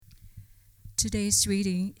Today's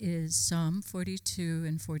reading is Psalm 42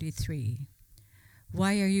 and 43.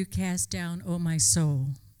 Why are you cast down, O my soul?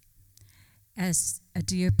 As a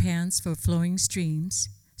deer pants for flowing streams,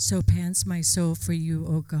 so pants my soul for you,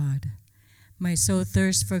 O God. My soul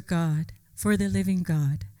thirsts for God, for the living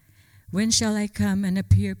God. When shall I come and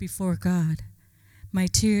appear before God? My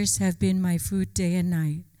tears have been my food day and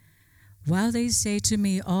night, while they say to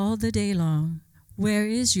me all the day long, where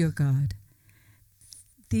is your God?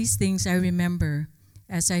 These things I remember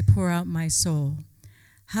as I pour out my soul.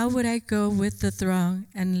 How would I go with the throng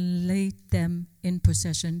and lead them in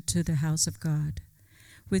procession to the house of God?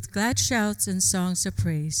 With glad shouts and songs of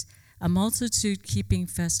praise, a multitude keeping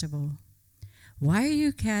festival. Why are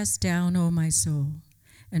you cast down, O my soul?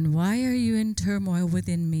 And why are you in turmoil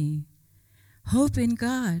within me? Hope in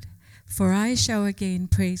God, for I shall again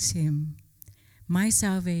praise him, my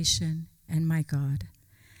salvation and my God.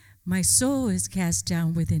 My soul is cast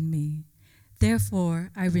down within me.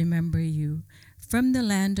 Therefore I remember you from the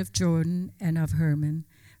land of Jordan and of Hermon,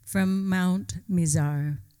 from Mount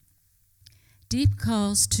Mizar. Deep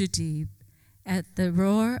calls to deep at the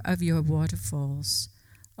roar of your waterfalls.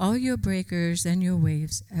 All your breakers and your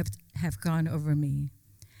waves have gone over me.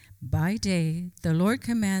 By day the Lord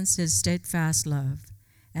commands his steadfast love,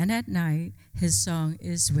 and at night his song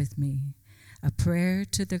is with me, a prayer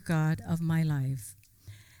to the God of my life.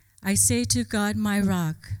 I say to God, my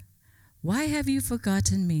rock, why have you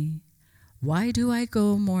forgotten me? Why do I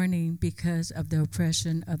go mourning because of the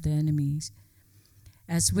oppression of the enemies?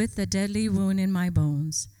 As with a deadly wound in my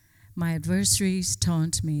bones, my adversaries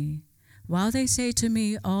taunt me, while they say to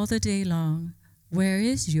me all the day long, where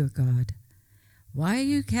is your God? Why are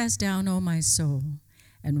you cast down, O my soul?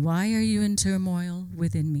 And why are you in turmoil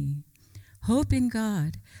within me? Hope in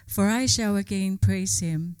God, for I shall again praise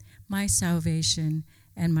him, my salvation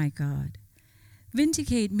and my God.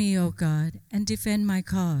 Vindicate me, O God, and defend my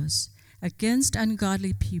cause against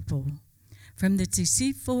ungodly people. From the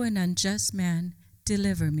deceitful and unjust man,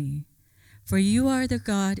 deliver me. For you are the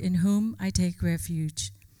God in whom I take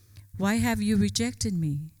refuge. Why have you rejected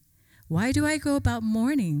me? Why do I go about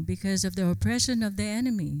mourning because of the oppression of the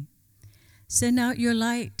enemy? Send out your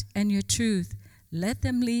light and your truth. Let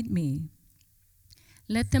them lead me.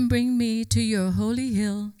 Let them bring me to your holy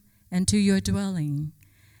hill and to your dwelling.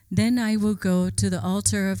 Then I will go to the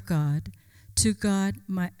altar of God, to God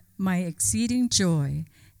my exceeding joy,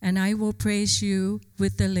 and I will praise you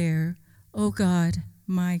with the lyre, O God,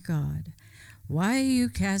 my God. Why are you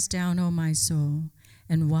cast down, O my soul,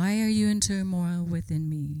 and why are you in turmoil within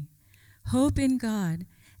me? Hope in God,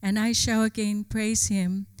 and I shall again praise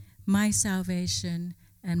him, my salvation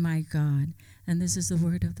and my God. And this is the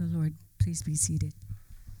word of the Lord. Please be seated.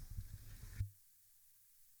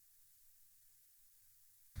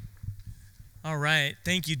 All right.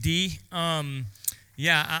 Thank you, Dee. I'm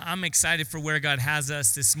excited for where God has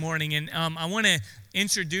us this morning. And I want to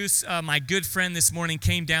introduce my good friend this morning,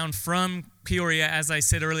 came down from Peoria, as I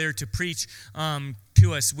said earlier, to preach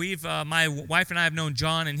to us. My wife and I have known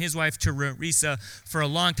John and his wife Teresa for a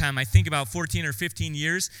long time. I think about 14 or 15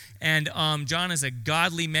 years. And John is a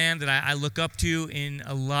godly man that I look up to in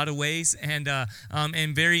a lot of ways, and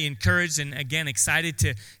very encouraged and again excited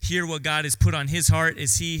to hear what God has put on his heart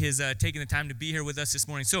as he has taken the time to be here with us this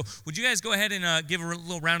morning. So would you guys go ahead and give a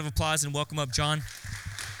little round of applause and welcome up John?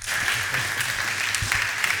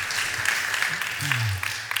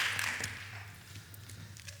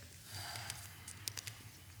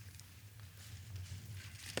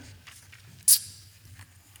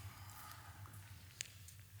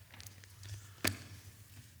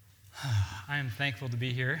 I am thankful to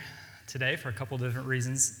be here today for a couple of different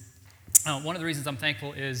reasons. One of the reasons I'm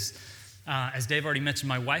thankful is, as Dave already mentioned,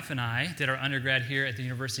 my wife and I did our undergrad here at the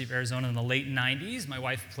University of Arizona in the late 90s. My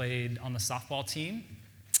wife played on the softball team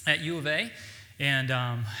at U of A and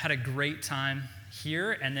had a great time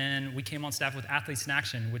here. And then we came on staff with Athletes in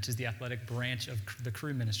Action, which is the athletic branch of the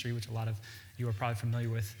Cru ministry, which a lot of you are probably familiar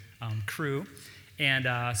with, Cru. And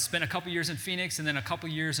spent a couple years in Phoenix and then a couple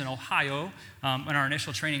years in Ohio in our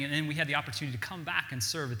initial training. And then we had the opportunity to come back and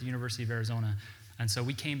serve at the University of Arizona. And so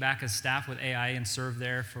we came back as staff with AI and served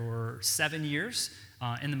there for 7 years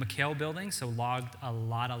in the McHale building. So logged a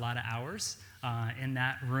lot of hours in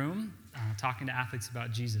that room talking to athletes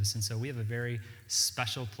about Jesus. And so we have a very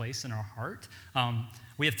special place in our heart.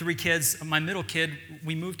 We have 3 kids. My middle kid,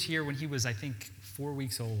 we moved here when he was, I think, 4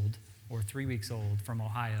 weeks old or 3 weeks old from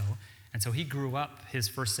Ohio. And so he grew up his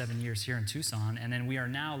first 7 years here in Tucson, and then we are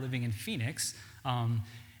now living in Phoenix. And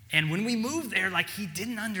when we moved there, he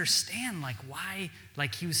didn't understand, why,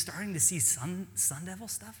 he was starting to see Sun Devil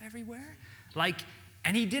stuff everywhere.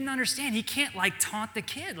 And he didn't understand. He can't like taunt the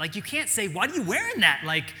kid. Like you can't say, why are you wearing that?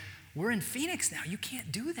 Like we're in Phoenix now. You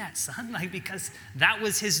can't do that, son. Like because that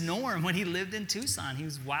was his norm when he lived in Tucson. He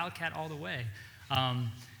was Wildcat all the way.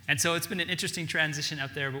 And so it's been an interesting transition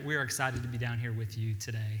up there, but we're excited to be down here with you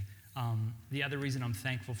today. The other reason I'm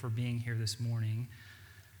thankful for being here this morning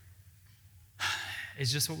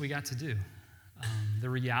is just what we got to do. The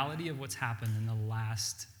reality of what's happened in the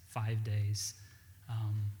last 5 days.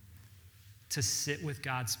 To sit with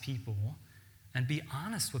God's people and be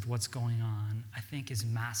honest with what's going on, I think is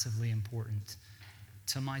massively important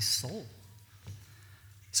to my soul.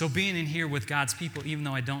 So being in here with God's people, even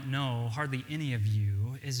though I don't know hardly any of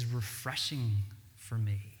you, is refreshing for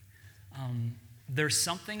me. There's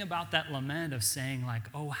something about that lament of saying like,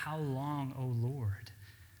 oh, how long, oh Lord,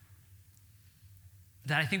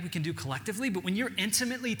 that I think we can do collectively, but when you're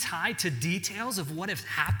intimately tied to details of what has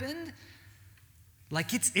happened,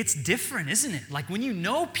 like it's different, isn't it? Like when you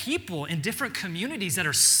know people in different communities that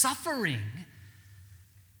are suffering,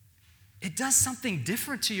 it does something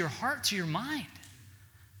different to your heart, to your mind.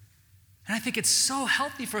 And I think it's so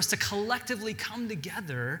healthy for us to collectively come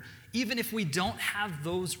together, even if we don't have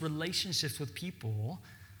those relationships with people,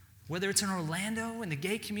 whether it's in Orlando, in the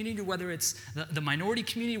gay community, whether it's the minority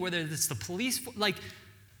community, whether it's the police, like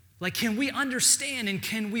can we understand and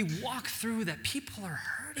can we walk through that people are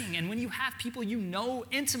hurting? And when you have people you know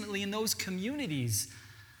intimately in those communities,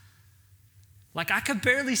 like I could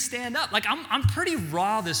barely stand up. Like I'm pretty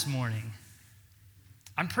raw this morning.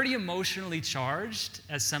 I'm pretty emotionally charged,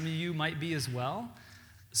 as some of you might be as well.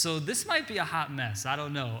 So this might be a hot mess. I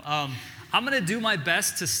don't know. I'm going to do my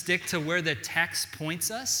best to stick to where the text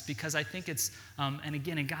points us because I think it's, and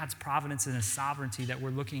again, in God's providence and His sovereignty that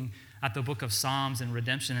we're looking at the book of Psalms and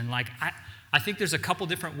redemption. And like, I think there's a couple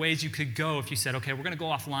different ways you could go if you said, okay, we're going to go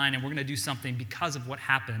offline and we're going to do something because of what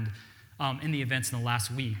happened in the events in the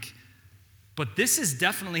last week. But this is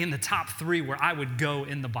definitely in the top 3 where I would go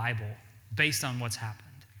in the Bible based on what's happened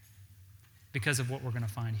because of what we're going to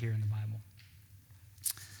find here in the Bible.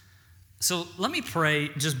 So let me pray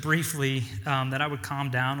just briefly that I would calm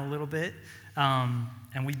down a little bit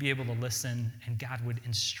and we'd be able to listen and God would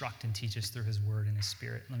instruct and teach us through His Word and His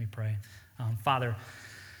Spirit. Let me pray. Father,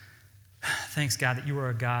 thanks, God, that you are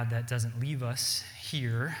a God that doesn't leave us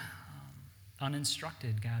here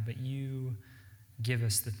uninstructed, God, but you give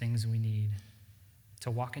us the things we need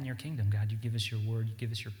to walk in your kingdom, God. You give us your Word, you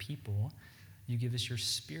give us your people, you give us your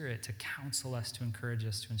Spirit to counsel us, to encourage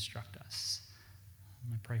us, to instruct us.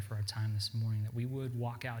 I pray for our time this morning that we would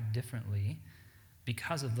walk out differently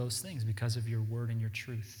because of those things, because of your word and your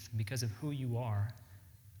truth, because of who you are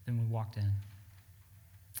than we walked in.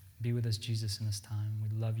 Be with us, Jesus, in this time.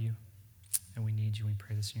 We love you and we need you. We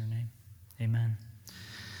pray this in your name. Amen.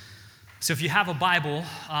 So if you have a Bible,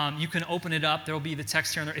 you can open it up. There will be the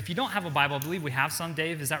text here and there. If you don't have a Bible, I believe we have some,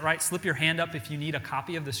 Dave. Is that right? Slip your hand up if you need a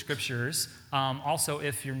copy of the scriptures. Also,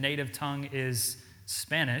 if your native tongue is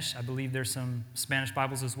Spanish, I believe there's some Spanish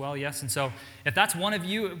Bibles as well, yes? And so if that's one of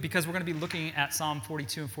you, because we're going to be looking at Psalm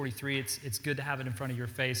 42 and 43, it's good to have it in front of your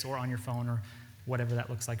face or on your phone or whatever that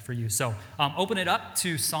looks like for you. So open it up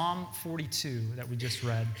to Psalm 42 that we just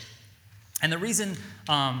read. And the reason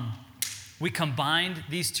we combined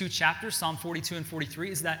these 2 chapters, Psalm 42 and 43,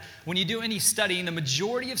 is that when you do any studying, the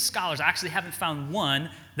majority of scholars, I actually haven't found one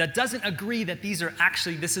that doesn't agree that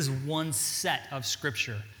this is one set of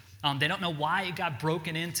scripture. They don't know why it got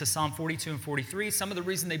broken into Psalm 42 and 43. Some of the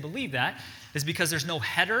reason they believe that is because there's no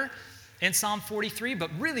header in Psalm 43,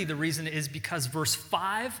 but really the reason is because verse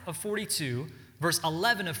 5 of 42, verse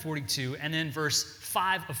 11 of 42, and then verse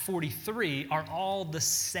 5 of 43 are all the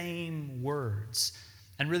same words.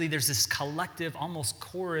 And really there's this collective, almost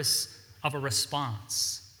chorus of a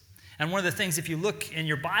response. And one of the things, if you look in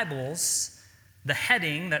your Bibles, the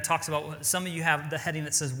heading that talks about, some of you have the heading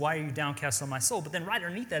that says, "Why are you downcast on my soul?" But then right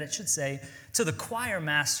underneath that, it should say, "To the choir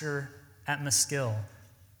master at Maskil,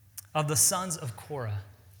 of the sons of Korah."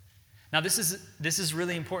 Now, this is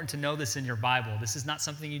really important to know this in your Bible. This is not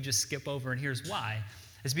something you just skip over, and here's why.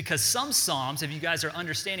 It's because some psalms, if you guys are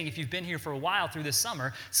understanding, if you've been here for a while through this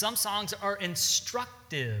summer, some songs are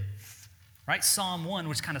instructive, right? Psalm 1,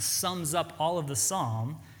 which kind of sums up all of the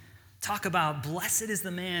psalm, talk about, blessed is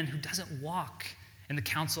the man who doesn't walk in the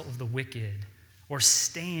counsel of the wicked or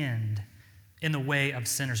stand in the way of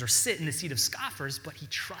sinners or sit in the seat of scoffers, but he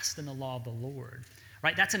trusts in the law of the Lord.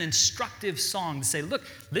 Right? That's an instructive song to say, look,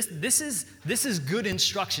 this is good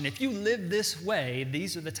instruction. If you live this way,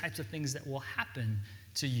 these are the types of things that will happen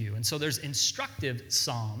to you. And so there's instructive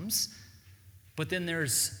psalms, but then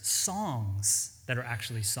there's songs that are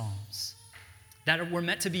actually psalms that were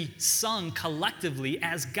meant to be sung collectively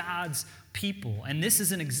as God's people. And this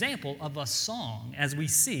is an example of a song, as we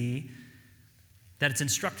see that it's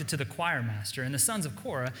instructed to the choir master. And the sons of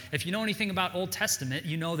Korah, if you know anything about Old Testament,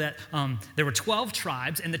 you know that there were 12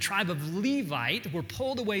 tribes, and the tribe of Levite were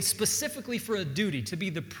pulled away specifically for a duty, to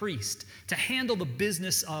be the priest, to handle the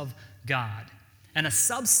business of God. And a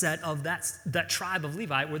subset of that tribe of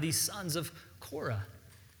Levite were these sons of Korah,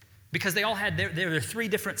 because they all had there were 3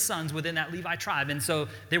 different sons within that Levi tribe, and so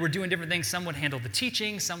they were doing different things. Some would handle the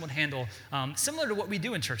teaching, some would handle, similar to what we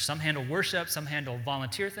do in church. Some handle worship, some handle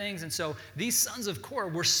volunteer things, and so these sons of Korah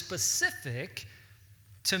were specific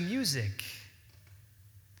to music.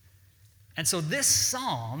 And so this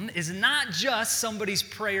psalm is not just somebody's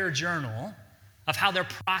prayer journal of how they're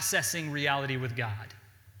processing reality with God.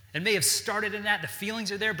 It may have started in that, the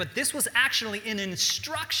feelings are there, but this was actually an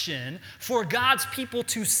instruction for God's people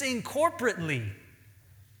to sing corporately.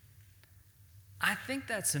 I think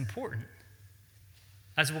that's important.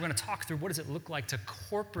 As we're going to talk through, what does it look like to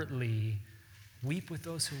corporately weep with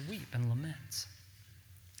those who weep and lament?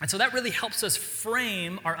 And so that really helps us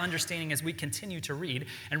frame our understanding as we continue to read.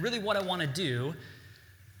 And really what I want to do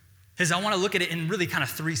is I want to look at it in really kind of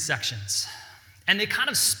 3 sections. And they kind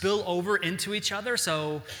of spill over into each other.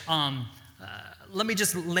 So let me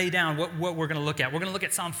just lay down what we're going to look at. We're going to look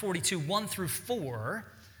at Psalm 42, 1 through 4,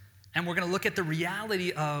 and we're going to look at the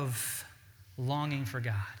reality of longing for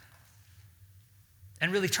God.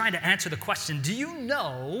 And really trying to answer the question, do you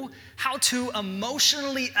know how to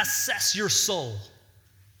emotionally assess your soul?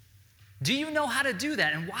 Do you know how to do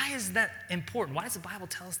that? And why is that important? Why does the Bible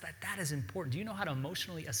tell us that that is important? Do you know how to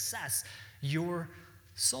emotionally assess your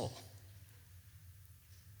soul?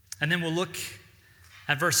 And then we'll look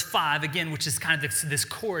at verse 5 again, which is kind of this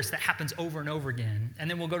chorus that happens over and over again. And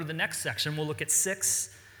then we'll go to the next section. We'll look at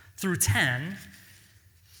 6 through 10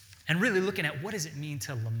 and really looking at what does it mean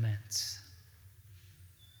to lament?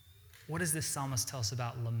 What does this psalmist tell us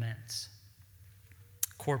about lament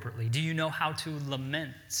corporately? Do you know how to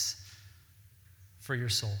lament for your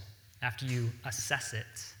soul after you assess it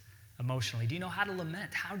emotionally? Do you know how to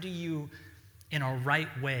lament? How do you, in a right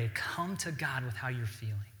way, come to God with how you're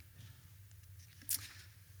feeling?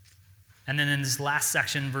 And then in this last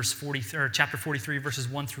section, chapter 43, verses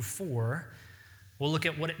 1 through 4, we'll look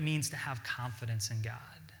at what it means to have confidence in God,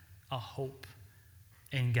 a hope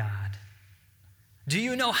in God. Do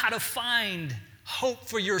you know how to find hope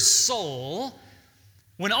for your soul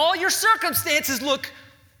when all your circumstances look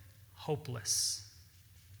hopeless?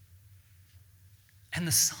 And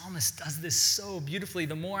the psalmist does this so beautifully.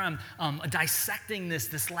 The more I'm dissecting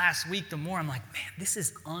this last week, the more I'm like, man, this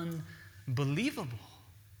is unbelievable.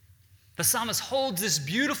 The psalmist holds this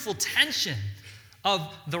beautiful tension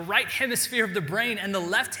of the right hemisphere of the brain and the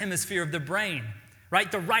left hemisphere of the brain,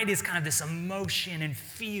 right? The right is kind of this emotion and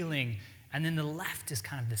feeling, and then the left is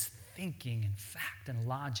kind of this thinking and fact and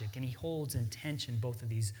logic, and he holds in tension both of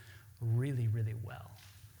these really, really well.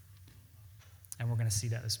 And we're going to see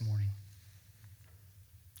that this morning.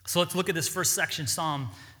 So let's look at this first section, Psalm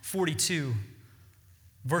 42,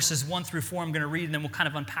 verses 1 through 4. I'm going to read, and then we'll kind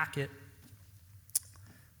of unpack it.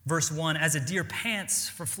 Verse 1, as a deer pants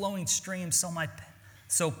for flowing streams,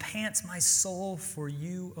 so pants my soul for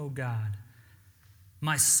you, O God.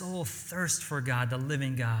 My soul thirsts for God, the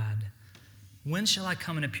living God. When shall I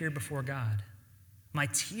come and appear before God? My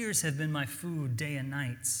tears have been my food day and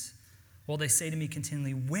night, while they say to me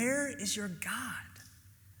continually, where is your God?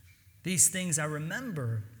 These things I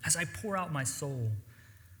remember as I pour out my soul,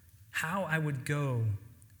 how I would go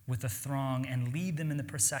with the throng and lead them in the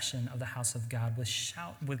procession of the house of God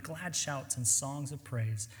with glad shouts and songs of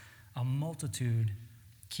praise, a multitude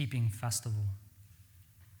keeping festival.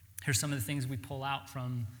 Here's some of the things we pull out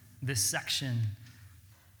from this section.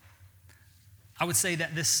 I would say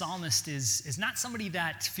that this psalmist is not somebody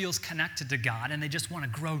that feels connected to God and they just want to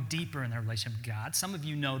grow deeper in their relationship with God. Some of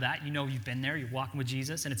you know that. You know you've been there. You're walking with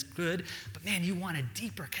Jesus and it's good. But man, you want a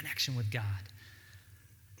deeper connection with God.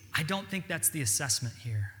 I don't think that's the assessment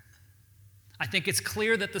here. I think it's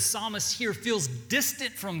clear that the psalmist here feels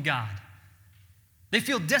distant from God. They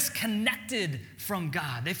feel disconnected from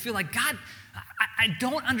God. They feel like, God, I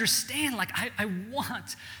don't understand. Like, I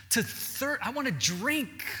want to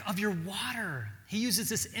drink of your water. He uses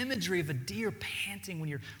this imagery of a deer panting when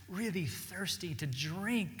you're really thirsty to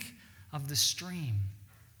drink of the stream.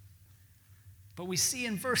 But we see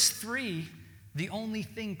in verse 3, the only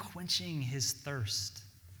thing quenching his thirst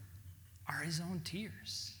are his own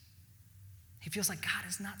tears. He feels like God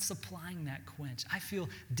is not supplying that quench. I feel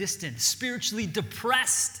distant, spiritually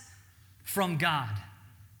depressed from God.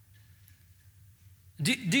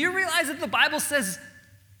 Do you realize that the Bible says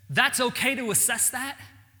that's okay to assess that?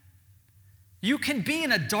 You can be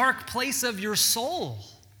in a dark place of your soul.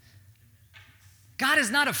 God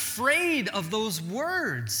is not afraid of those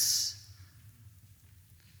words.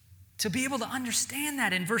 To be able to understand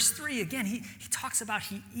that in verse 3, again, he talks about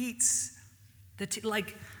he eats,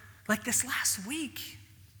 like this last week.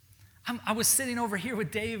 I was sitting over here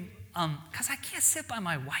with Dave because I can't sit by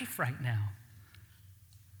my wife right now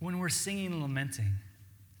when we're singing and lamenting.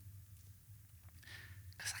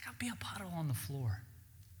 Because I got to be a puddle on the floor.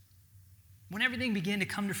 When everything began to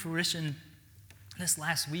come to fruition this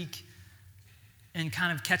last week and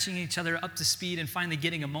kind of catching each other up to speed and finally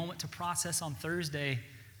getting a moment to process on Thursday,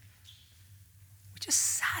 we just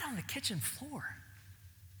sat on the kitchen floor.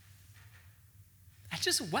 I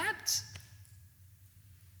just wept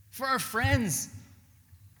for our friends,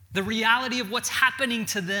 the reality of what's happening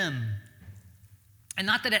to them. And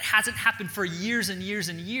not that it hasn't happened for years and years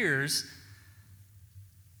and years,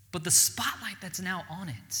 but the spotlight that's now on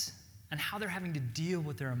it and how they're having to deal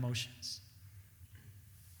with their emotions.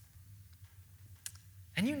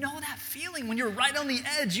 And you know that feeling when you're right on the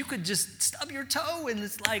edge, you could just stub your toe and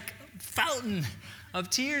it's like a fountain of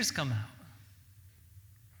tears come out.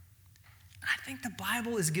 I think the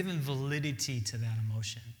Bible is giving validity to that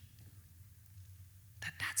emotion.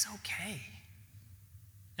 That's okay.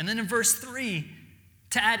 And then in verse 3,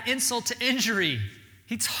 to add insult to injury,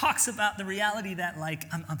 he talks about the reality that like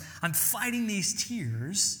I'm fighting these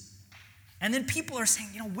tears, and then people are saying,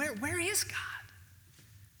 where is God?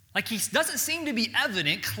 Like he doesn't seem to be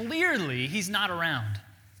evident. Clearly, he's not around.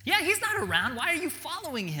 Yeah, he's not around. Why are you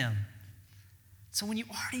following him? So when you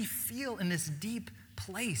already feel in this deep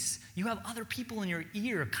place, you have other people in your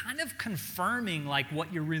ear kind of confirming like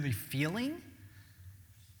what you're really feeling.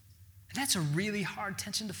 And that's a really hard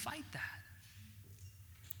tension to fight that.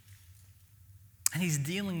 And he's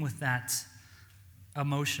dealing with that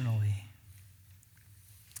emotionally.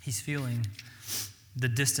 He's feeling the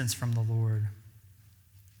distance from the Lord.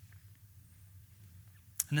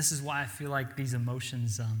 And this is why I feel like these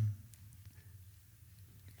emotions,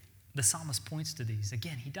 the psalmist points to these.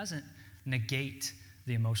 Again, he doesn't negate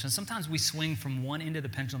the emotions. Sometimes we swing from one end of the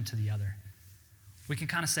pendulum to the other. We can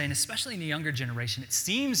kind of say, and especially in the younger generation, it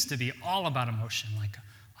seems to be all about emotion. Like,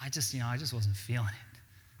 I just wasn't feeling it.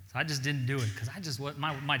 So I just didn't do it because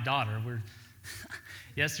my daughter,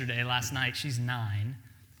 last night, she's 9.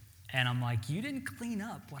 And I'm like, you didn't clean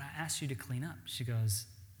up what I asked you to clean up. She goes,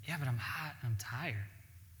 yeah, but I'm hot and I'm tired.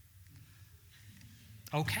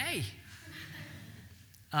 Okay.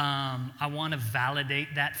 I want to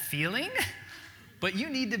validate that feeling, but you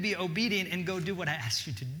need to be obedient and go do what I asked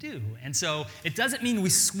you to do. And so it doesn't mean we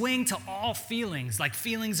swing to all feelings, like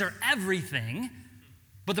feelings are everything.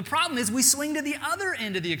 But the problem is we swing to the other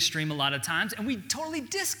end of the extreme a lot of times, and we totally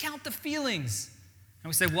discount the feelings. And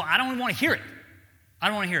we say, well, I don't want to hear it. I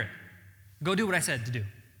don't want to hear it. Go do what I said to do.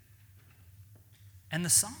 And the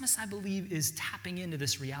psalmist, I believe, is tapping into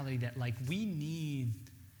this reality that, like, we need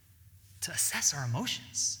to assess our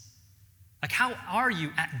emotions. Like, how are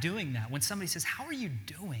you at doing that? When somebody says, how are you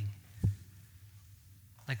doing?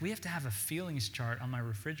 Like, we have to have a feelings chart on my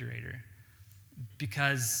refrigerator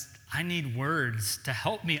because I need words to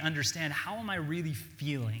help me understand how am I really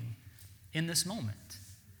feeling in this moment.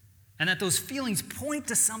 And that those feelings point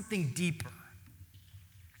to something deeper,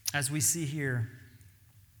 as we see here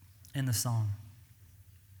in the song.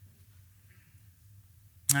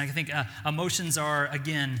 And I think emotions are,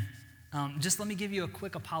 again, just let me give you a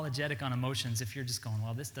quick apologetic on emotions if you're just going,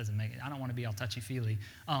 well, this doesn't make it. I don't want to be all touchy-feely.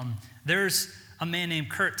 There's a man named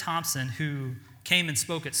Kurt Thompson who came and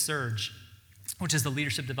spoke at Surge, which is the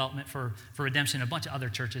leadership development for Redemption, a bunch of other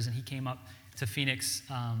churches, and he came up to Phoenix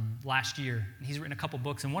last year. And he's written a couple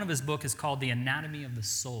books, and one of his books is called The Anatomy of the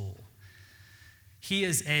Soul. He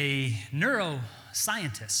is a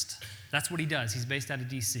neuroscientist. That's what he does. He's based out of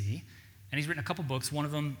D.C., and he's written a couple books, one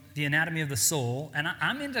of them, The Anatomy of the Soul. And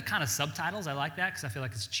I'm into kind of subtitles. I like that because I feel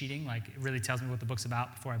like it's cheating. Like, it really tells me what the book's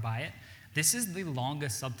about before I buy it. This is the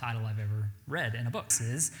longest subtitle I've ever read in a book.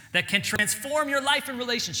 That can transform your life and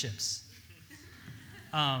relationships.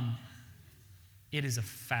 It is a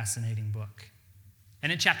fascinating book.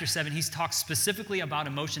 And in chapter 7, he talks specifically about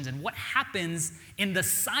emotions and what happens in the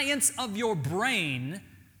science of your brain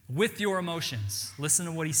with your emotions. Listen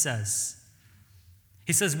to what he says.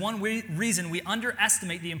 He says, one reason we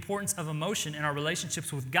underestimate the importance of emotion in our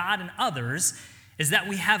relationships with God and others is that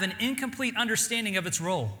we have an incomplete understanding of its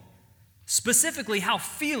role, specifically how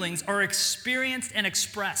feelings are experienced and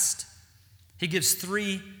expressed. He gives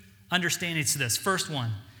 3 understandings to this. First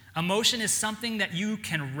one, emotion is something that you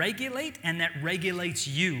can regulate and that regulates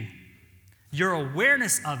you. Your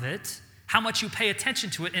awareness of it, how much you pay attention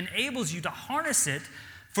to it, enables you to harness it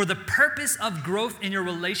for the purpose of growth in your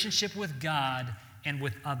relationship with God and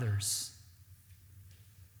with others.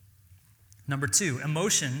 Number 2,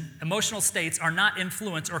 emotional states are not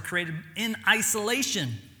influenced or created in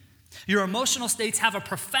isolation. Your emotional states have a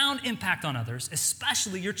profound impact on others,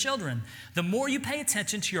 especially your children. The more you pay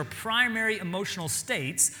attention to your primary emotional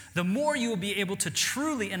states, the more you will be able to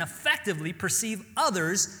truly and effectively perceive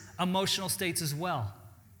others' emotional states as well.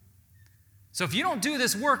 So if you don't do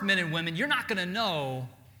this work, men and women, you're not going to know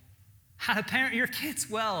how to parent your kids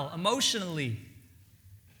well emotionally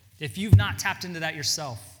if you've not tapped into that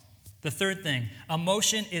yourself. The third thing,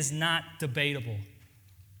 emotion is not debatable.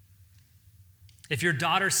 If your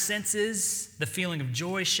daughter senses the feeling of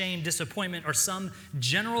joy, shame, disappointment, or some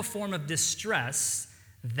general form of distress,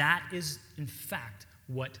 that is, in fact,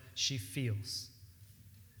 what she feels.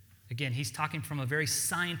 Again, he's talking from a very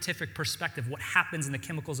scientific perspective, what happens in the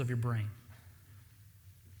chemicals of your brain.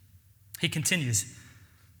 He continues,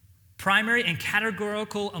 primary and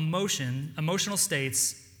categorical emotional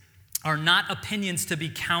states are not opinions to be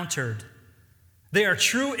countered. They are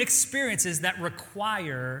true experiences that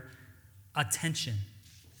require attention.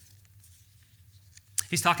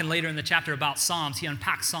 He's talking later in the chapter about Psalms. He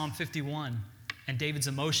unpacks Psalm 51 and David's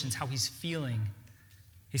emotions, how he's feeling.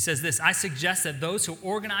 He says this, I suggest that those who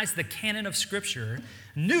organized the canon of Scripture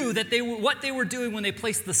knew that what they were doing when they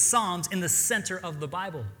placed the Psalms in the center of the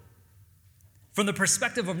Bible. From the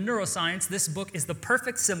perspective of neuroscience, this book is the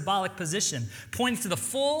perfect symbolic position, pointing to the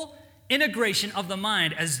full integration of the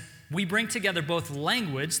mind as we bring together both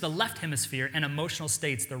language, the left hemisphere, and emotional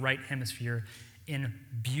states, the right hemisphere, in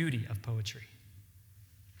beauty of poetry.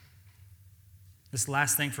 This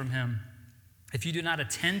last thing from him, if you do not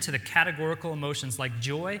attend to the categorical emotions like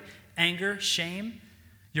joy, anger, shame,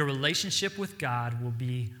 your relationship with God will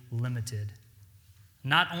be limited.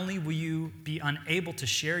 Not only will you be unable to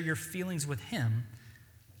share your feelings with Him,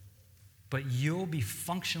 but you'll be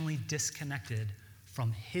functionally disconnected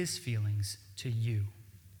from His feelings to you.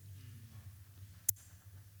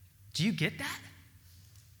 Do you get that?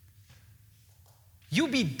 You'll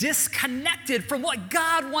be disconnected from what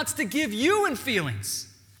God wants to give you in feelings.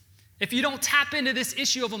 If you don't tap into this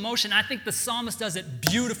issue of emotion, I think the psalmist does it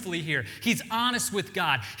beautifully here. He's honest with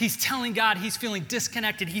God. He's telling God he's feeling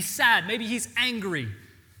disconnected. He's sad. Maybe he's angry.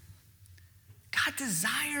 God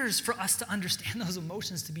desires for us to understand those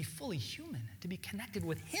emotions, to be fully human, to be connected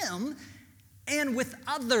with Him and with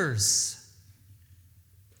others.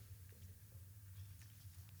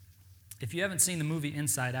 If you haven't seen the movie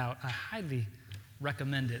Inside Out, I highly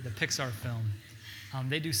recommend it, the Pixar film.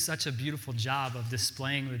 They do such a beautiful job of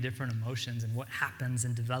displaying the different emotions and what happens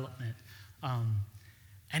in development.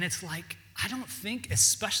 And it's like, I don't think,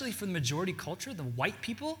 especially for the majority culture, the white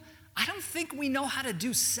people, I don't think we know how to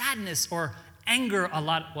do sadness or anger a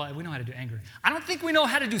lot. Well, we know how to do anger. I don't think we know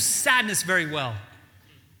how to do sadness very well.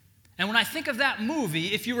 And when I think of that movie,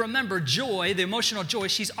 if you remember Joy, the emotional Joy,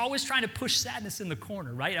 she's always trying to push sadness in the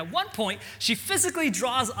corner, right? At one point, she physically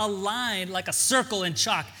draws a line like a circle in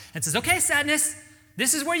chalk and says, okay, sadness,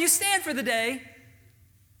 this is where you stand for the day.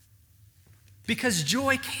 Because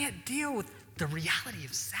Joy can't deal with the reality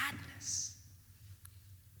of sadness.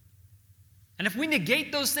 And if we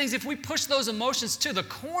negate those things, if we push those emotions to the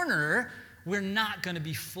corner, we're not going to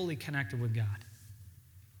be fully connected with God.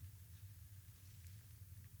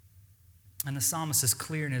 And the psalmist is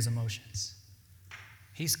clear in his emotions.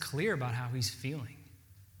 He's clear about how he's feeling.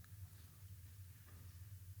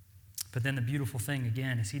 But then the beautiful thing,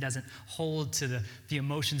 again, is he doesn't hold to the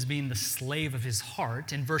emotions being the slave of his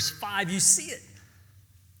heart. In verse 5, you see it.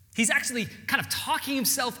 He's actually kind of talking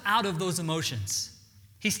himself out of those emotions.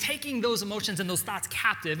 He's taking those emotions and those thoughts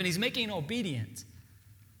captive, and he's making it obedient.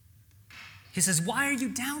 He says, why are you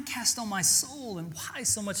downcast on my soul, and why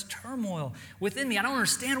so much turmoil within me? I don't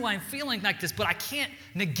understand why I'm feeling like this, but I can't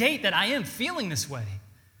negate that I am feeling this way.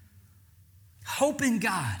 Hope in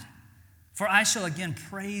God, for I shall again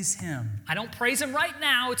praise Him. I don't praise Him right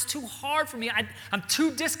now. It's too hard for me. I'm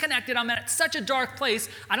too disconnected. I'm at such a dark place.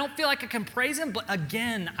 I don't feel like I can praise Him, but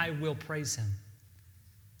again, I will praise Him.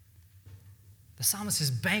 The psalmist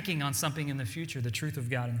is banking on something in the future, the truth of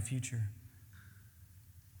God in the future.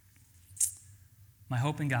 My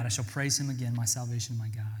hope in God, I shall praise Him again, my salvation, my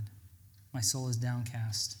God. My soul is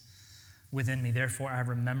downcast within me, therefore I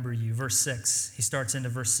remember you. Verse 6, he starts into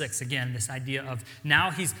verse 6 again, this idea of now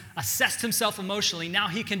he's assessed himself emotionally, now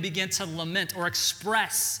he can begin to lament or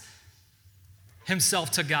express himself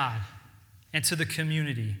to God and to the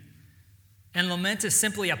community. And lament is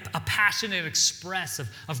simply a passionate express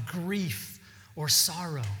of grief or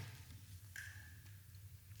sorrow.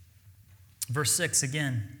 Verse 6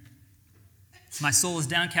 again. My soul is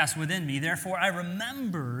downcast within me. Therefore, I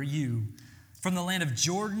remember you from the land of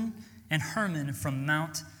Jordan and Hermon from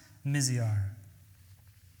Mount Mizar.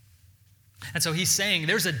 And so he's saying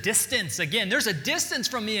there's a distance. Again, there's a distance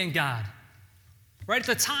from me and God. Right at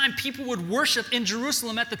the time, people would worship in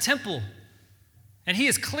Jerusalem at the temple. And he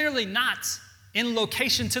is clearly not in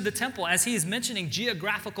location to the temple, as he is mentioning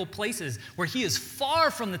geographical places where he is far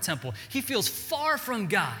from the temple. He feels far from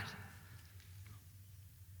God.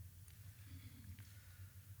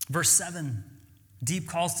 Verse 7, deep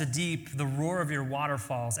calls to deep, the roar of your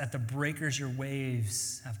waterfalls. At the breakers, your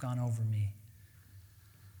waves have gone over me.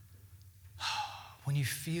 When you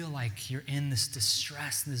feel like you're in this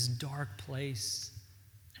distress, this dark place,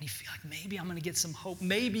 and you feel like maybe I'm going to get some hope.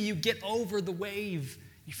 Maybe you get over the wave.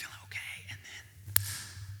 You feel okay, and then,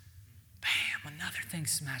 bam, another thing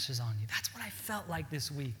smashes on you. That's what I felt like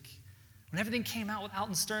this week. When everything came out with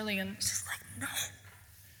Alton Sterling, and it's just like, no.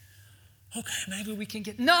 Okay, maybe we can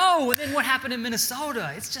get, no. And then what happened in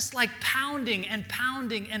Minnesota? It's just like pounding and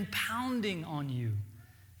pounding and pounding on you.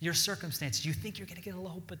 Your circumstances. You think you're going to get a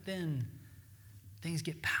little hope, but then things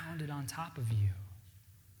get pounded on top of you.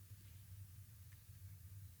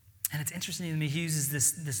 And it's interesting to me, he uses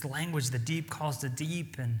this language, the deep calls to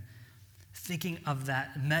deep, and thinking of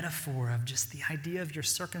that metaphor of just the idea of your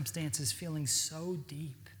circumstances feeling so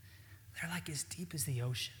deep. They're like as deep as the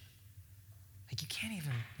ocean. Like you can't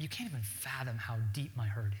even fathom how deep my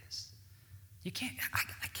hurt is. You can't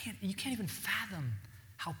even fathom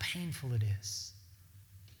how painful it is.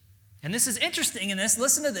 And this is interesting in this.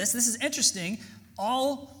 Listen to this. This is interesting.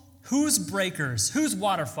 Whose breakers? Whose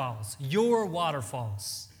waterfalls? Your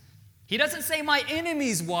waterfalls. He doesn't say my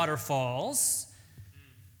enemy's waterfalls.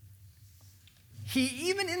 He,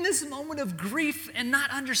 even in this moment of grief and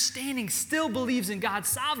not understanding, still believes in God's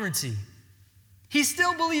sovereignty. He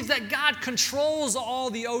still believes that God controls all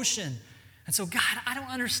the ocean. And so, God, I don't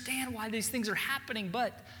understand why these things are happening,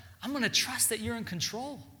 but I'm going to trust that you're in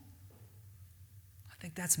control. I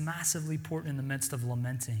think that's massively important in the midst of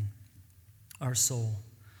lamenting our soul,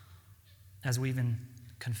 as we even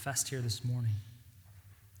confessed here this morning.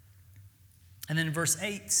 And then in verse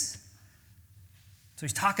 8, so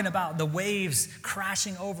he's talking about the waves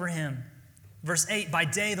crashing over him. Verse 8, by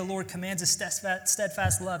day the Lord commands his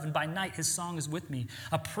steadfast love, and by night his song is with me,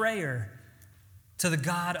 a prayer to the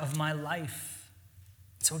God of my life.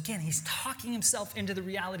 So again, he's talking himself into the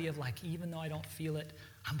reality of like, even though I don't feel it,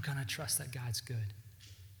 I'm going to trust that God's good.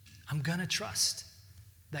 I'm going to trust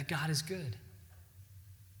that God is good.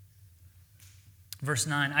 Verse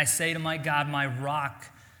 9, I say to my God, my rock,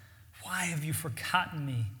 why have you forgotten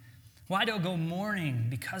me? Why do I go mourning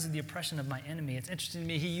because of the oppression of my enemy? It's interesting to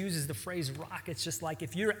me, he uses the phrase rock. It's just like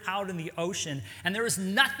if you're out in the ocean and there is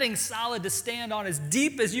nothing solid to stand on as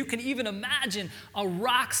deep as you can even imagine, a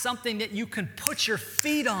rock, something that you can put your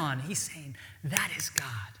feet on. He's saying, that is God.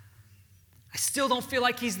 I still don't feel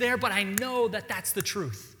like he's there, but I know that that's the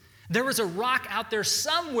truth. There is a rock out there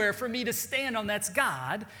somewhere for me to stand on that's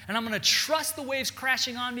God, and I'm going to trust the waves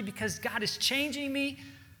crashing on me because God is changing me,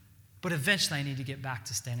 but eventually I need to get back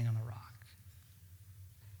to standing on the rock.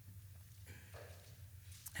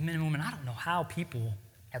 And men and women, I don't know how people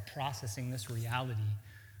are processing this reality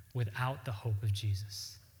without the hope of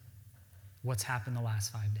Jesus. What's happened the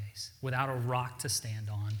last 5 days? Without a rock to stand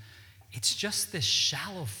on. It's just this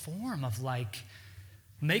shallow form of like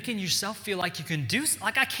making yourself feel like you can do,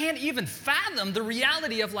 like I can't even fathom the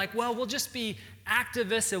reality of like, well, we'll just be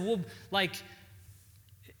activists and we'll like,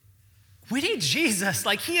 we need Jesus.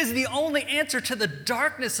 Like he is the only answer to the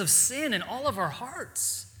darkness of sin in all of our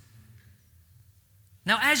hearts.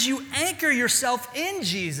 Now, as you anchor yourself in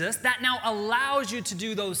Jesus, that now allows you to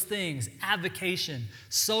do those things, avocation,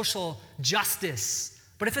 social justice.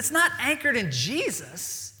 But if it's not anchored in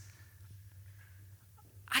Jesus,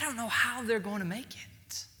 I don't know how they're going to make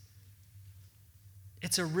it.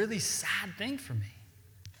 It's a really sad thing for me.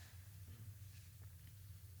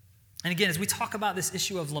 And again, as we talk about this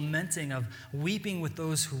issue of lamenting, of weeping with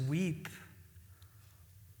those who weep,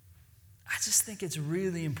 I just think it's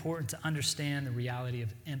really important to understand the reality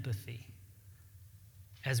of empathy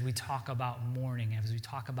as we talk about mourning, as we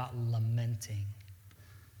talk about lamenting.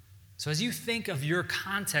 So as you think of your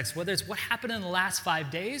context, whether it's what happened in the last 5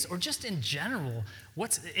 days or just in general,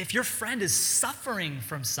 if your friend is suffering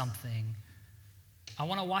from something, I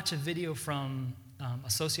want to watch a video from a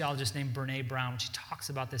sociologist named Brene Brown. She talks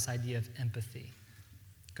about this idea of empathy.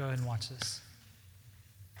 Go ahead and watch this.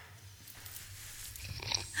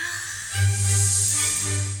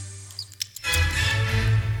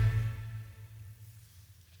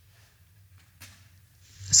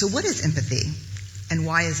 So what is empathy, and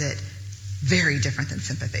why is it very different than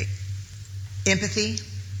sympathy? Empathy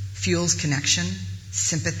fuels connection.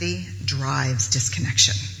 Sympathy drives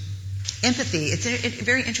disconnection. Empathy, it's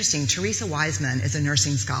very interesting. Teresa Wiseman is a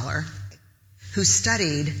nursing scholar who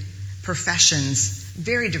studied professions,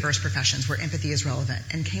 very diverse professions where empathy is relevant,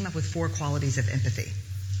 and came up with 4 qualities of empathy.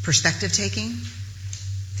 Perspective taking,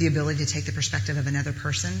 the ability to take the perspective of another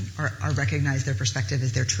person or recognize their perspective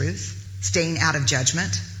as their truth. Staying out of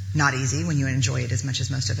judgment, not easy when you enjoy it as much as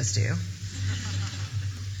most of us do.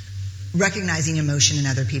 Recognizing emotion in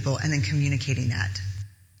other people and then communicating that.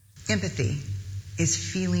 Empathy is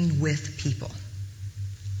feeling with people.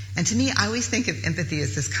 And to me, I always think of empathy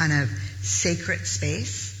as this kind of sacred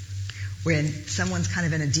space when someone's kind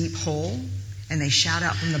of in a deep hole and they shout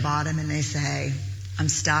out from the bottom and they say, I'm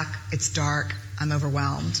stuck, it's dark, I'm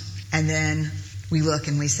overwhelmed. And then we look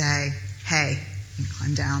and we say, hey,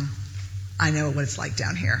 climb down. I know what it's like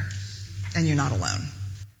down here. And you're not alone.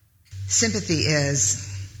 Sympathy is,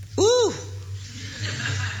 ooh,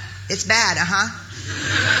 it's bad,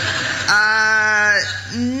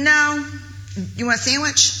 no. You want a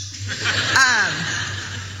sandwich?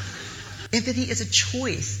 Empathy is a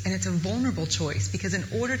choice, and it's a vulnerable choice, because in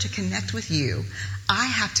order to connect with you, I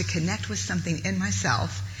have to connect with something in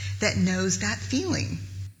myself that knows that feeling.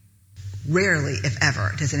 Rarely, if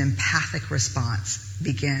ever, does an empathic response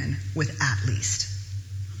begin with at least.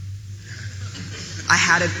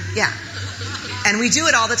 And we do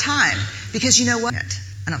it all the time, because you know what?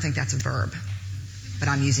 I don't think that's a verb, but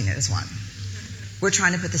I'm using it as one. We're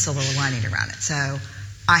trying to put the silver lining around it. So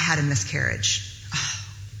I had a miscarriage. Oh,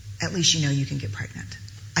 at least you know you can get pregnant.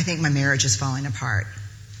 I think my marriage is falling apart.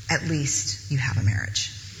 At least you have a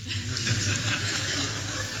marriage.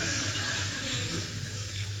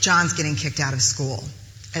 John's getting kicked out of school.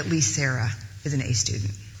 At least Sarah is an A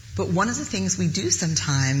student. But one of the things we do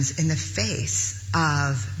sometimes in the face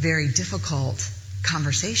of very difficult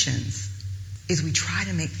conversations is we try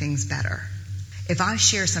to make things better. If I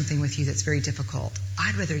share something with you that's very difficult,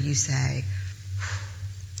 I'd rather you say,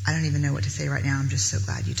 I don't even know what to say right now, I'm just so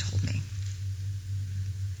glad you told me.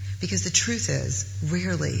 Because the truth is,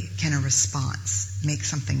 rarely can a response make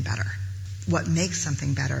something better. What makes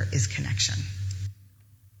something better is connection.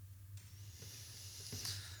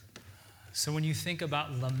 So when you think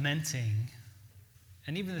about lamenting,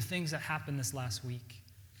 and even the things that happened this last week,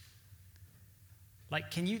 like,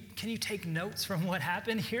 can you take notes from what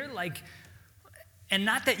happened here? Like, and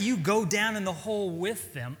not that you go down in the hole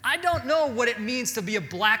with them. I don't know what it means to be a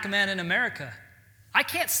black man in America. I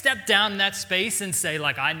can't step down in that space and say,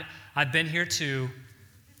 like, I've been here too.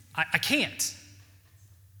 I can't.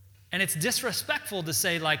 And it's disrespectful to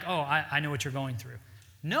say, like, oh, I know what you're going through.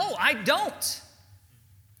 No, I don't.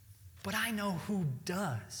 But I know who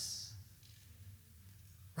does.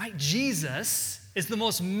 Right? Jesus is the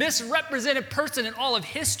most misrepresented person in all of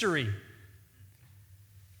history.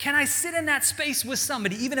 Can I sit in that space with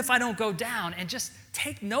somebody, even if I don't go down, and just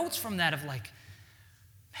take notes from that of like,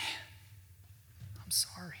 man, I'm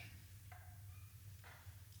sorry.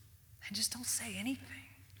 And just don't say anything.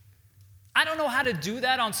 I don't know how to do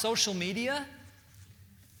that on social media.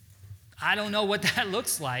 I don't know what that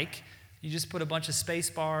looks like. You just put a bunch of space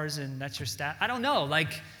bars and that's your stat. I don't know.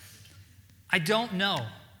 I don't know.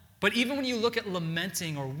 But even when you look at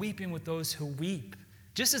lamenting or weeping with those who weep,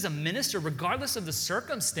 just as a minister, regardless of the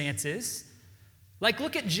circumstances, like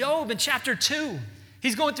look at Job in chapter 2.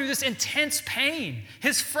 He's going through this intense pain.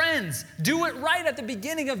 His friends do it right at the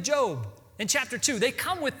beginning of Job. In chapter 2, they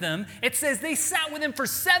come with them. It says they sat with him for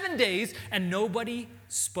 7 days and nobody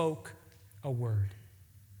spoke a word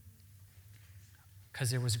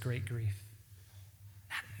because there was great grief.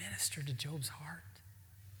 That ministered to Job's heart.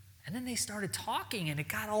 And then they started talking and it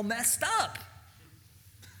got all messed up.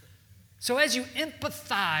 So as you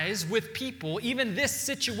empathize with people, even this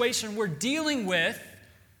situation we're dealing with,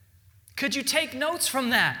 could you take notes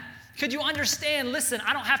from that? Could you understand, listen,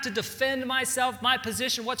 I don't have to defend myself, my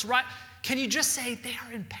position, what's right. Can you just say they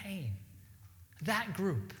are in pain? That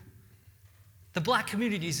group, the black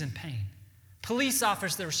community is in pain. Police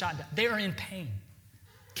officers that were shot down, they are in pain.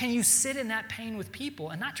 Can you sit in that pain with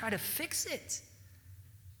people and not try to fix it?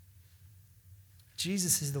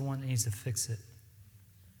 Jesus is the one that needs to fix it.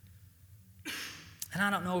 And I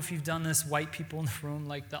don't know if you've done this, white people in the room,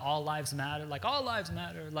 like the all lives matter, like all lives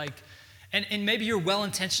matter, like, and maybe you're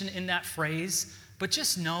well-intentioned in that phrase, but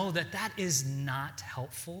just know that that is not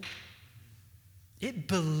helpful. It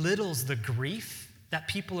belittles the grief that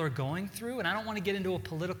people are going through, and I don't want to get into a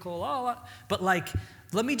political, but like,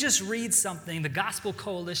 let me just read something. The Gospel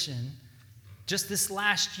Coalition, just this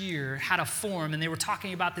last year, had a forum, and they were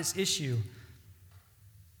talking about this issue.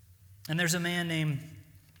 And there's a man named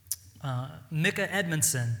Micah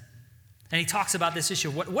Edmondson. And he talks about this issue.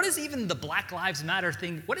 What is even the Black Lives Matter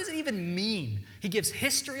thing? What does it even mean? He gives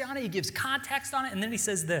history on it. He gives context on it. And then he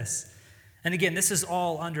says this. And again, this is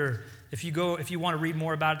all under, if you want to read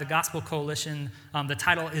more about it, the Gospel Coalition, the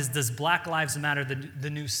title is Does Black Lives Matter, the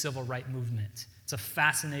New Civil Rights Movement? It's a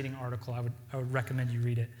fascinating article. I would recommend you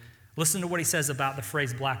read it. Listen to what he says about the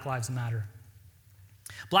phrase Black Lives Matter.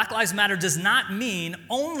 Black Lives Matter does not mean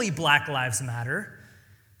only Black Lives Matter.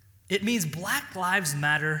 It means Black Lives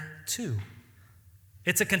Matter too.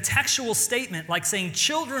 It's a contextual statement like saying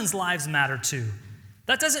children's lives matter too.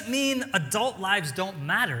 That doesn't mean adult lives don't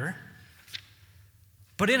matter.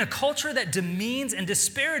 But in a culture that demeans and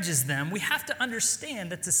disparages them, we have to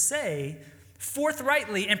understand that to say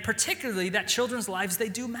forthrightly and particularly that children's lives, they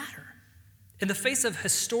do matter. In the face of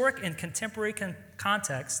historic and contemporary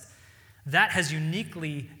context, that has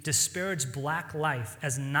uniquely disparaged Black life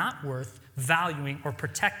as not worth valuing or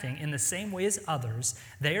protecting in the same way as others.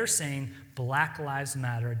 They are saying Black lives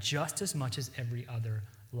matter just as much as every other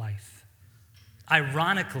life.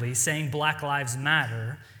 Ironically, saying Black lives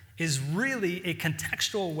matter is really a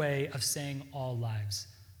contextual way of saying all lives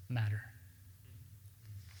matter.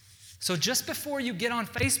 So just before you get on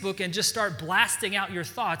Facebook and just start blasting out your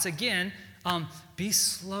thoughts, again, be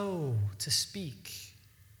slow to speak.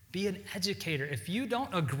 Be an educator. If you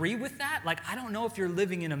don't agree with that, I don't know if you're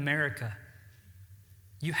living in America.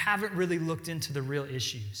 You haven't really looked into the real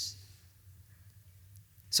issues.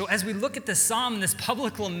 So as we look at this psalm and this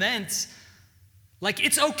public lament,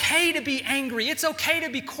 it's okay to be angry. It's okay to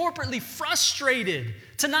be corporately frustrated,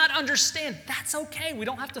 to not understand. That's okay. We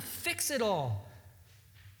don't have to fix it all.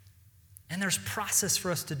 And there's process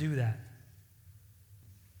for us to do that.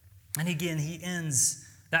 And again, he ends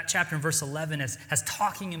that chapter in verse 11 as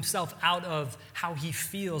talking himself out of how he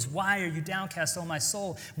feels. Why are you downcast, O my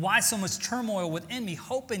soul? Why so much turmoil within me?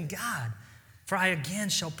 Hope in God, for I again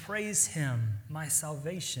shall praise him, my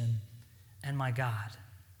salvation and my God.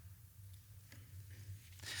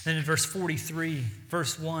 Then in verse 43,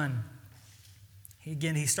 verse 1,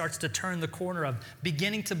 he starts to turn the corner of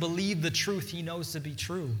beginning to believe the truth he knows to be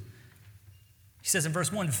true. He says in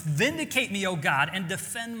verse 1, vindicate me, O God, and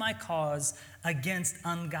defend my cause against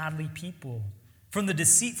ungodly people. From the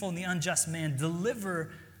deceitful and the unjust man, deliver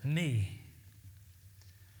me.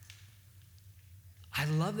 I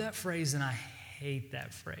love that phrase and I hate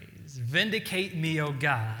that phrase. Vindicate me, O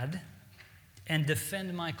God, and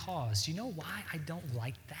defend my cause. Do you know why I don't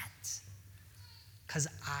like that? Because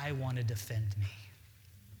I want to defend me.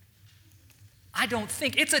 I don't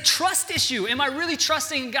think. It's a trust issue. Am I really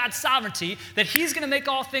trusting in God's sovereignty that he's going to make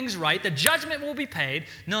all things right, that judgment will be paid?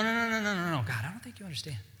 No. God, I don't think you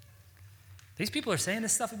understand. These people are saying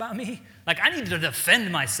this stuff about me. I need to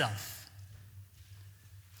defend myself.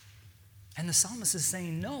 And the psalmist is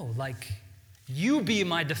saying, no, you be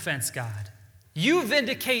my defense, God. You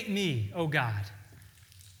vindicate me, oh God.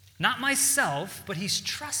 Not myself, but he's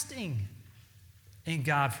trusting in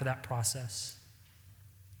God for that process.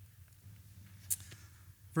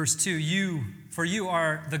 Verse 2, for you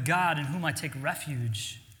are the God in whom I take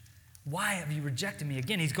refuge. Why have you rejected me?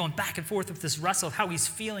 Again, he's going back and forth with this wrestle of how he's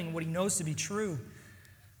feeling and what he knows to be true.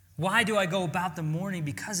 Why do I go about the mourning?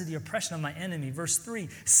 Because of the oppression of my enemy. Verse 3,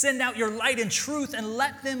 send out your light and truth and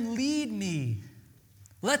let them lead me.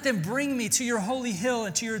 Let them bring me to your holy hill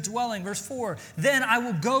and to your dwelling. Verse 4, then I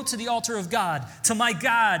will go to the altar of God, to my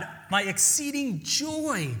God, my exceeding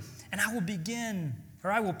joy, and I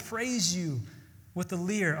will praise you with the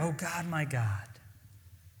lyre, oh God, my God.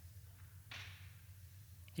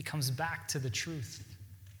 He comes back to the truth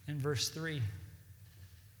in verse 3.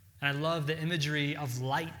 And I love the imagery of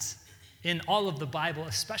light in all of the Bible,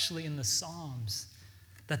 especially in the Psalms,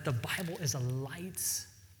 that the Bible is a light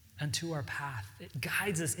unto our path. It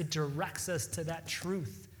guides us, it directs us to that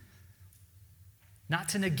truth. Not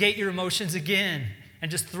to negate your emotions again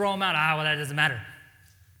and just throw them out. Well, that doesn't matter.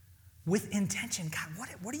 With intention, God,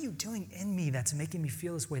 what are you doing in me that's making me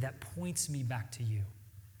feel this way, that points me back to you,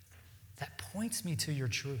 that points me to your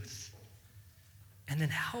truth, and then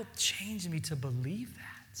help change me to believe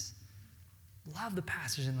that. Love the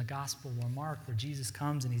passage in the gospel where Jesus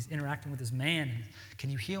comes and he's interacting with this man, and can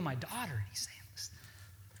you heal my daughter? And he's saying,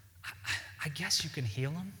 I guess you can heal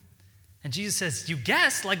him. And Jesus says, you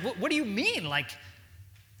guess? What do you mean?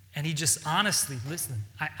 And he just honestly, listen,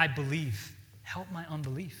 I believe. Help my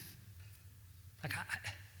unbelief.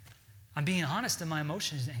 I'm being honest in my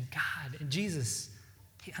emotions, and God and Jesus,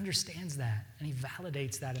 he understands that, and he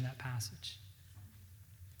validates that in that passage.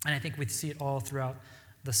 And I think we see it all throughout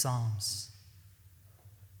the Psalms.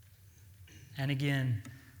 And again,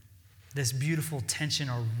 this beautiful tension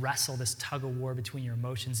or wrestle, this tug of war between your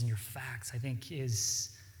emotions and your facts, I think is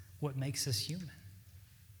what makes us human.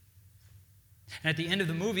 And at the end of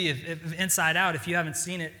the movie, if Inside Out, if you haven't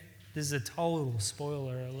seen it, this is a total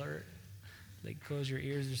spoiler alert. Like, close your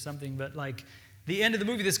ears or something. But like, the end of the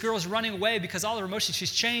movie, this girl's running away because all her emotions,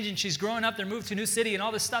 she's changing, she's growing up, they're moved to a new city and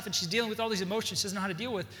all this stuff, and she's dealing with all these emotions she doesn't know how to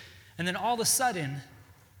deal with. And then all of a sudden,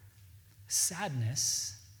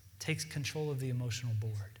 sadness takes control of the emotional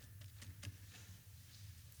board.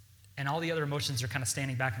 And all the other emotions are kind of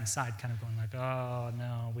standing back on the side, kind of going like, oh,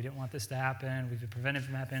 no, we didn't want this to happen. We've prevented it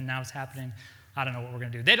from happening. Now it's happening. I don't know what we're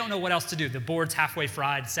going to do. They don't know what else to do. The board's halfway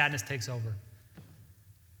fried. Sadness takes over.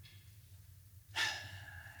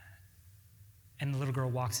 And the little girl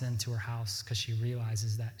walks into her house because she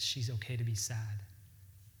realizes that she's okay to be sad.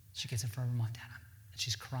 She gets in front of her mom and dad, and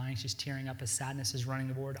she's crying. She's tearing up as sadness is running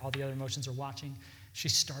the board. All the other emotions are watching.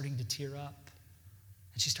 She's starting to tear up,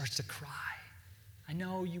 and she starts to cry. I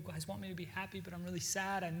know you guys want me to be happy, but I'm really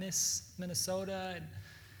sad. I miss Minnesota.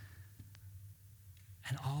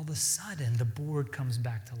 And all of a sudden, the board comes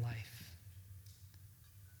back to life.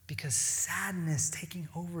 Because sadness taking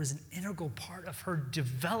over is an integral part of her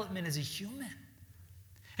development as a human.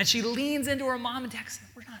 And she leans into her mom and dad and says,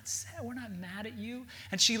 we're not sad, we're not mad at you.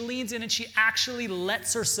 And she leans in and she actually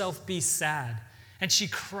lets herself be sad. And she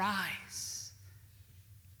cries.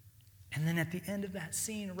 And then at the end of that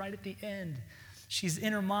scene, right at the end, she's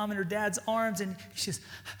in her mom and her dad's arms and she's,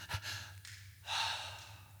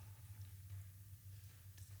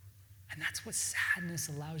 and that's what sadness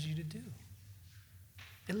allows you to do.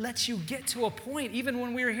 It lets you get to a point, even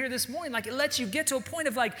when we were here this morning, like it lets you get to a point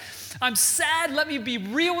of like, I'm sad, let me be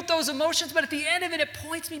real with those emotions, but at the end of it, it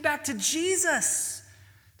points me back to Jesus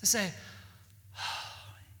to say,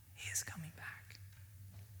 oh, he is coming back.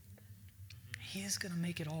 He is going to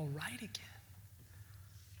make it all right again.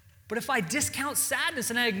 But if I discount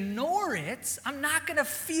sadness and I ignore it, I'm not going to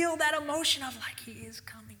feel that emotion of like, he is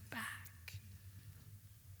coming back.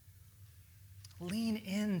 Lean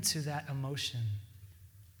into that emotion.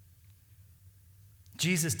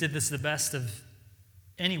 Jesus did this the best of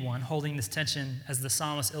anyone, holding this tension, as the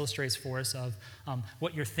psalmist illustrates for us, of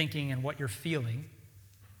what you're thinking and what you're feeling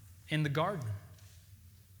in the garden.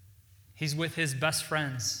 He's with his best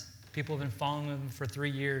friends. People have been following him for 3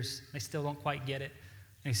 years. They still don't quite get it.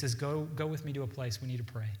 And he says, go with me to a place we need to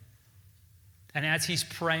pray. And as he's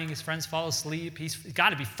praying, his friends fall asleep. He's got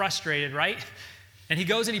to be frustrated, right? And he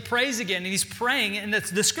goes and he prays again, and he's praying. And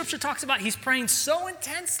the scripture talks about he's praying so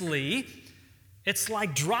intensely, it's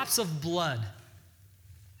like drops of blood.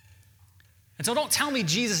 And so don't tell me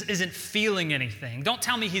Jesus isn't feeling anything. Don't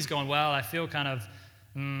tell me he's going, well, I feel kind of,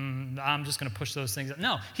 I'm just going to push those things up.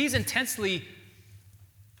 No, he's intensely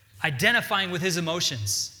identifying with his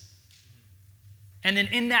emotions. And then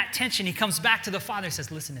in that tension, he comes back to the Father and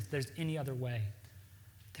says, listen, if there's any other way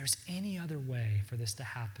for this to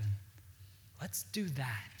happen, let's do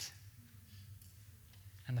that.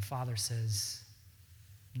 And the Father says,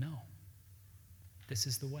 no. This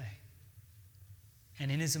is the way. And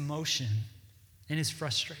in his emotion, in his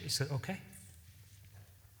frustration, he said, okay,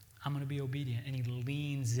 I'm going to be obedient. And he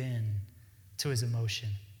leans in to his emotion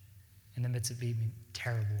in the midst of being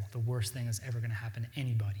terrible, the worst thing that's ever going to happen to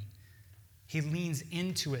anybody. He leans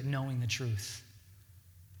into it knowing the truth.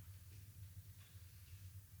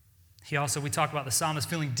 We talk about the psalmist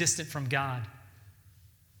feeling distant from God.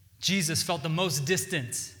 Jesus felt the most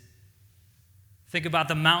distant. Think about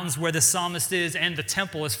the mountains where the psalmist is, and the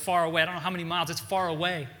temple is far away. I don't know how many miles, it's far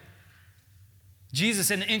away.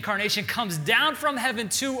 Jesus in the incarnation comes down from heaven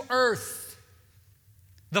to earth,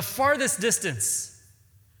 the farthest distance.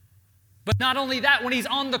 But not only that, when he's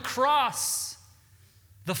on the cross,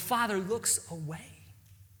 the Father looks away,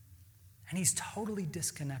 and he's totally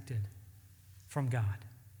disconnected from God.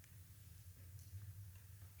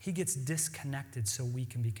 He gets disconnected so we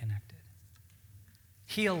can be connected.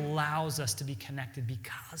 He allows us to be connected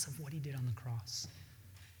because of what he did on the cross.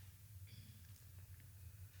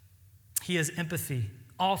 He has empathy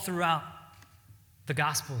all throughout the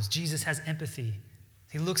Gospels. Jesus has empathy.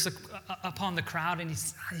 He looks upon the crowd and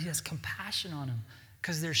he has compassion on them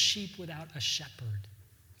because they're sheep without a shepherd.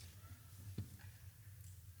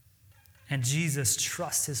 And Jesus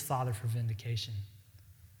trusts his Father for vindication,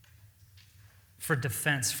 for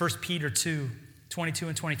defense. 1 Peter 2:22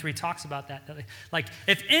 and 23 talks about that. Like,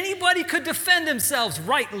 if anybody could defend themselves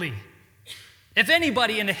rightly, if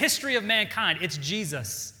anybody in the history of mankind, it's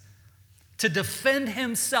Jesus. To defend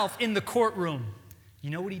himself in the courtroom, you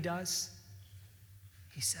know what he does?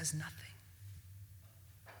 He says nothing.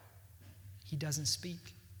 He doesn't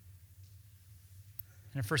speak.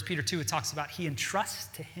 And in 1 Peter 2, it talks about he entrusts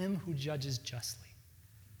to him who judges justly.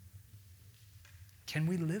 Can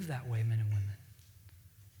we live that way, men and women?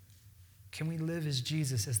 Can we live as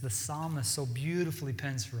Jesus, as the psalmist so beautifully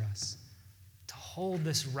pens for us, to hold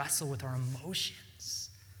this wrestle with our emotions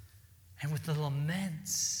and with the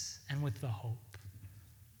laments and with the hope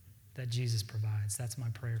that Jesus provides? That's my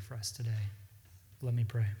prayer for us today. Let me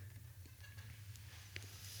pray.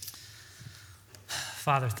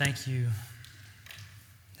 Father, thank you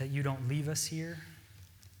that you don't leave us here.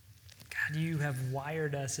 God, you have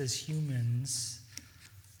wired us as humans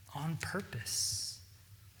on purpose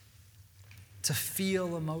to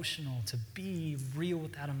feel emotional, to be real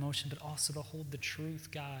with that emotion, but also to hold the truth,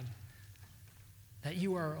 God, that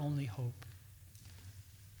you are our only hope.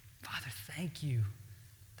 Father, thank you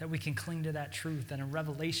that we can cling to that truth. And in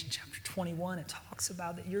Revelation chapter 21, it talks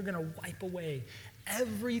about that you're going to wipe away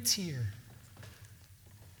every tear.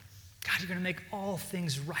 God, you're going to make all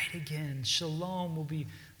things right again. Shalom will be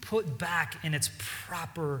put back in its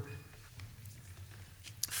proper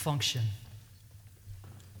function.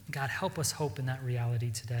 God, help us hope in that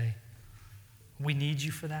reality today. We need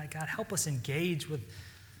you for that. God, help us engage with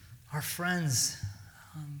our friends,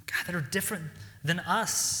 God, that are different than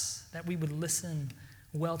us, that we would listen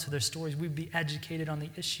well to their stories. We would be educated on the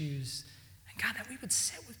issues. And God, that we would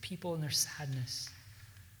sit with people in their sadness,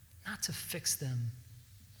 not to fix them,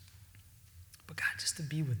 but God, just to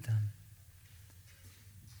be with them.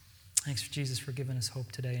 Thanks, for Jesus, for giving us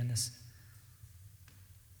hope today in this.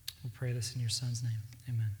 We pray this in your Son's name.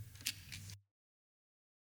 Amen.